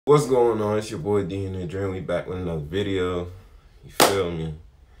What's going on? It's your boy dnadre. We back with another video. You feel me?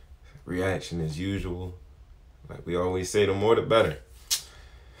 Reaction as usual. Like we always say, the more the better.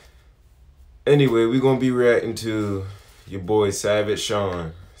 Anyway, we're gonna be reacting to your boy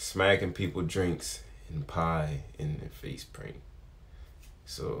savageshawn smacking people drinks and pie in their face prank.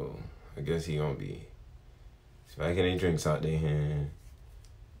 So I guess he gonna be smacking their drinks out their hand,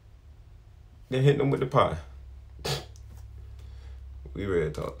 then hitting them with the pie. We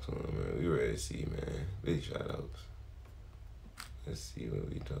ready to talk to him, man. We ready to see, man. Big shout outs. Let's see what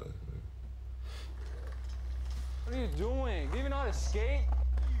we talking about. What are you doing? Do you even know how to skate?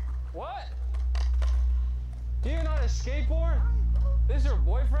 What? Do you even know how to skateboard? This is your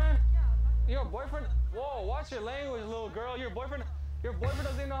boyfriend? Your boyfriend? Whoa, watch your language, little girl. Your boyfriend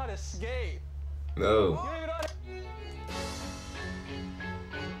doesn't even know how to skate. No. You don't even know how to...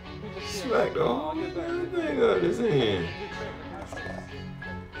 Smack the whole thing out of his hand.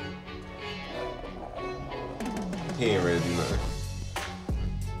 He ain't ready to do nothing.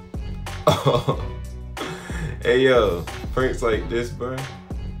 Oh. Hey yo, pranks like this, bro.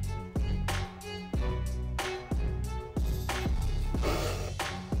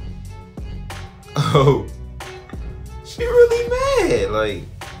 Oh, she really mad. Like,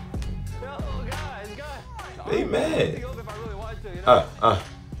 No, guys. they mad. If I really want to, you know?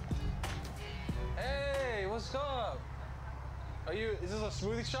 Hey, what's up? Is this a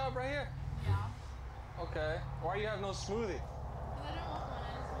smoothie shop right here? Yeah. Okay. Why you have no smoothie? I didn't want one.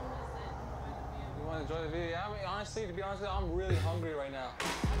 I just wanted to sit and enjoy the video. You want to enjoy the video? I mean, honestly, to be honest with you, I'm really hungry right now.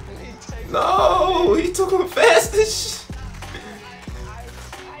 No, he took him fast as shit.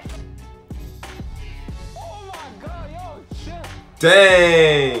 Oh my god, yo, shit.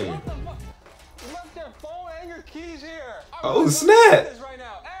 Dang. What the fuck? You left your phone and your keys here. Oh, snap. This right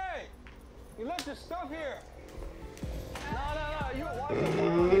now. Hey, you left your stuff here. No. You want the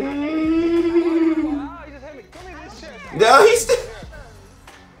phone? You just hit me. Give me this shit. No, he's still.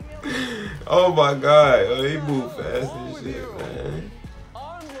 Oh my god. Oh, he moved fast as shit, man.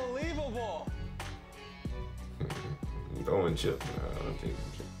 Unbelievable. I'm throwing chip. I don't think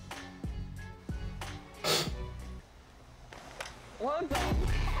chip. What the?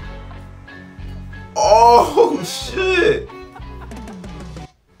 Oh shit.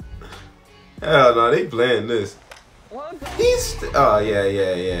 Hell no, they playing this. What the? He's oh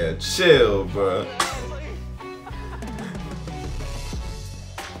yeah. Chill, bro.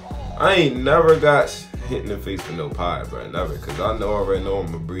 I ain't never got hit in the face with no pie, bro. Never, cause I already know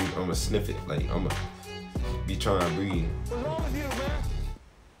I'ma breathe. I'ma sniff it. Like I'ma be trying to breathe. What's wrong with you, man?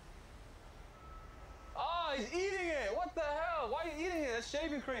 Oh, he's eating it. What the hell? Why are you eating it? That's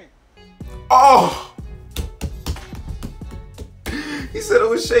shaving cream. Oh! He said it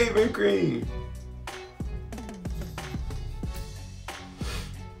was shaving cream.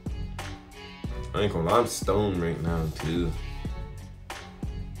 I ain't gonna lie, I'm stoned right now too.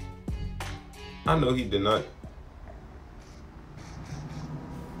 I know he did not.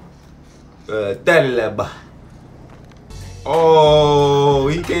 Oh,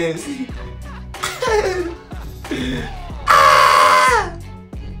 he can't see. Ah!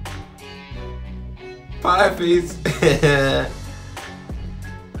 Pie face.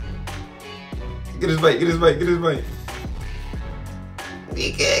 Get his bite.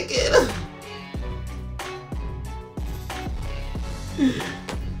 He can't get him.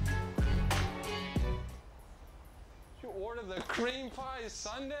 You ordered the cream pie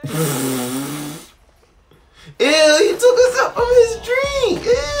sundae? Ew, he took us up from his drink.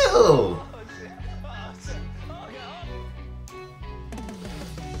 Ew.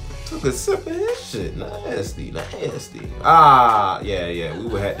 Took a sip of his shit. Nasty. Ah, yeah. We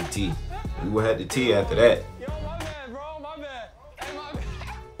would have the tea. After that. Yo, my bad, bro. My bad. Hey, my bad.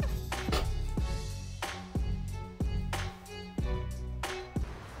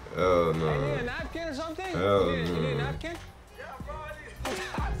 Oh no. Hey, you need a napkin or something? Hell You need a no. napkin? Yeah, bro.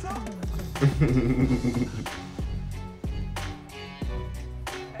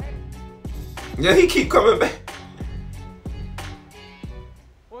 Yeah, he keep coming back.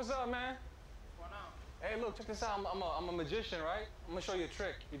 What's up, man? What's going on? Hey, look, check this out. I'm a magician, right? I'm gonna show you a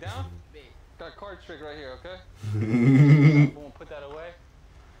trick. You down? Big. Got a card trick right here, okay? Boom, put that away.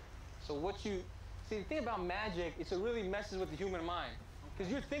 So what you see, the thing about magic is it really messes with the human mind.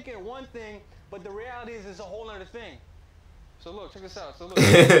 Because you're thinking one thing, but the reality is it's a whole other thing. So look, check this out. So look,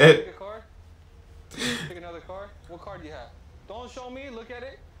 pick a card. Pick another card. What card do you have? Don't show me, look at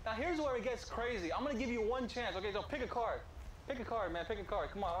it. Now here's where it gets crazy. I'm gonna give you one chance. Okay, so pick a card. Pick a card, man. Pick a card.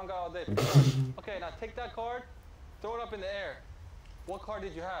 Come on, I don't got all day. Pick a card. Okay, now take that card, throw it up in the air. What card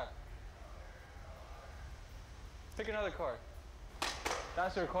did you have? Pick another card.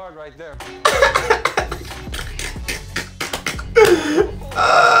 That's your card right there.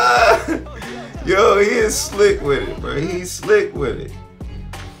 Yo, he is slick with it, bro. He's slick with it.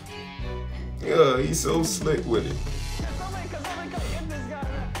 Yo, he's so slick with it. Somebody get this guy,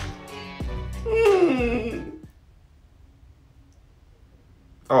 man.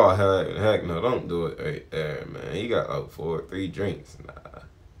 Oh, heck no, don't do it right there, man. He got like 3 drinks. Nah.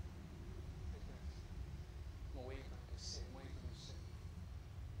 I'm waiting for him to sit.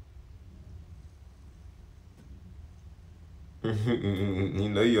 You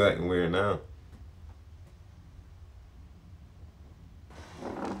know you acting weird now.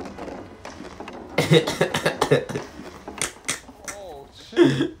 Oh,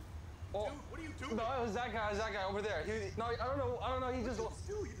 shit. Oh. Dude, what are you doing? No, it was that guy over there. No, I don't know, he just...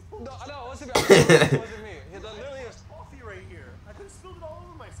 Dude, you just pulled No, the it wasn't me. It wasn't me. He literally was... coffee right here. I could have spilled it all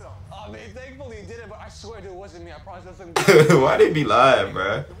over myself. I mean, thankfully he did it, but I swear, dude, it wasn't me. I promise it wasn't. Why they be lying,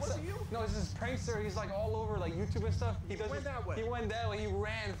 bruh? It wasn't you? No, it's this prankster. He's like all over like YouTube and stuff. He went that way. He went that way. He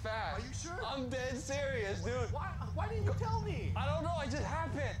ran fast. Are you sure? I'm dead serious, dude. Why didn't you tell me? I don't know. It just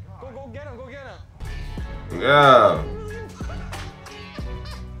happened. Go get him. Go get him. Yeah.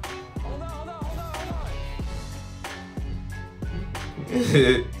 Hold on.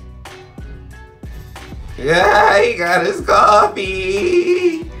 Yeah, he got his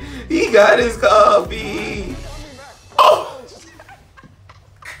coffee. He got his coffee. Oh. I'm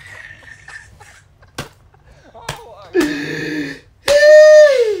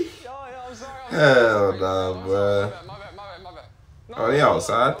sorry. Hell no, bruh. My bad. No, Oh, they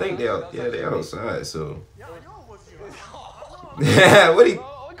outside. I think they outside. So. Yeah, I know it was you. Yeah, what he?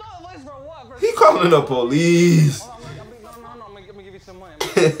 No, we call the police for what? He calling the police. No, I'm gonna give you some money.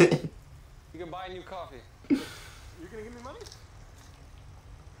 You can buy a new coffee. You're gonna give me money?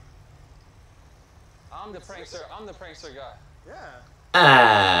 I'm the prankster guy. Yeah.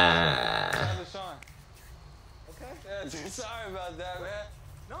 Savageshawn. Okay. Yeah, dude, sorry about that, man.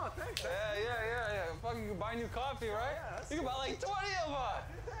 No, thanks. Yeah. Fuck, you can buy a new coffee, right? Yeah, You can buy like 20 of them.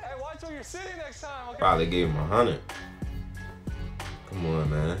 Hey, watch where you're sitting next time, okay? Probably gave him 100. Come on,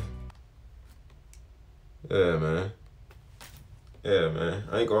 man. Yeah, man.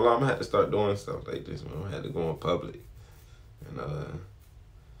 I ain't gonna lie, I'm gonna have to start doing stuff like this, man. I'm gonna have to go in public and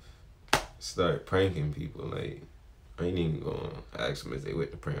start pranking people. Like, I ain't even gonna ask them if they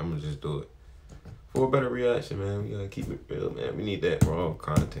with the prank. I'm gonna just do it. For a better reaction, man, we gotta keep it real, man. We need that raw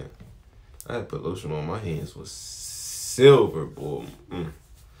content. I had to put lotion on my hands with silver, boy.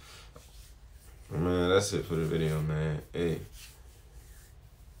 Man, that's it for the video, man. Hey.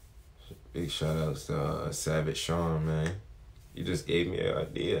 Big shout outs to savageshawn, man. You just gave me an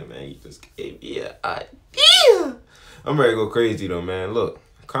idea, man. You just gave me an idea. I'm ready to go crazy, though, man. Look,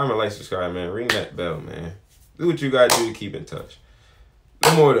 comment, like, subscribe, man. Ring that bell, man. Do what you gotta do to keep in touch.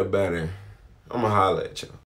 The more, the better. I'm gonna holler at y'all.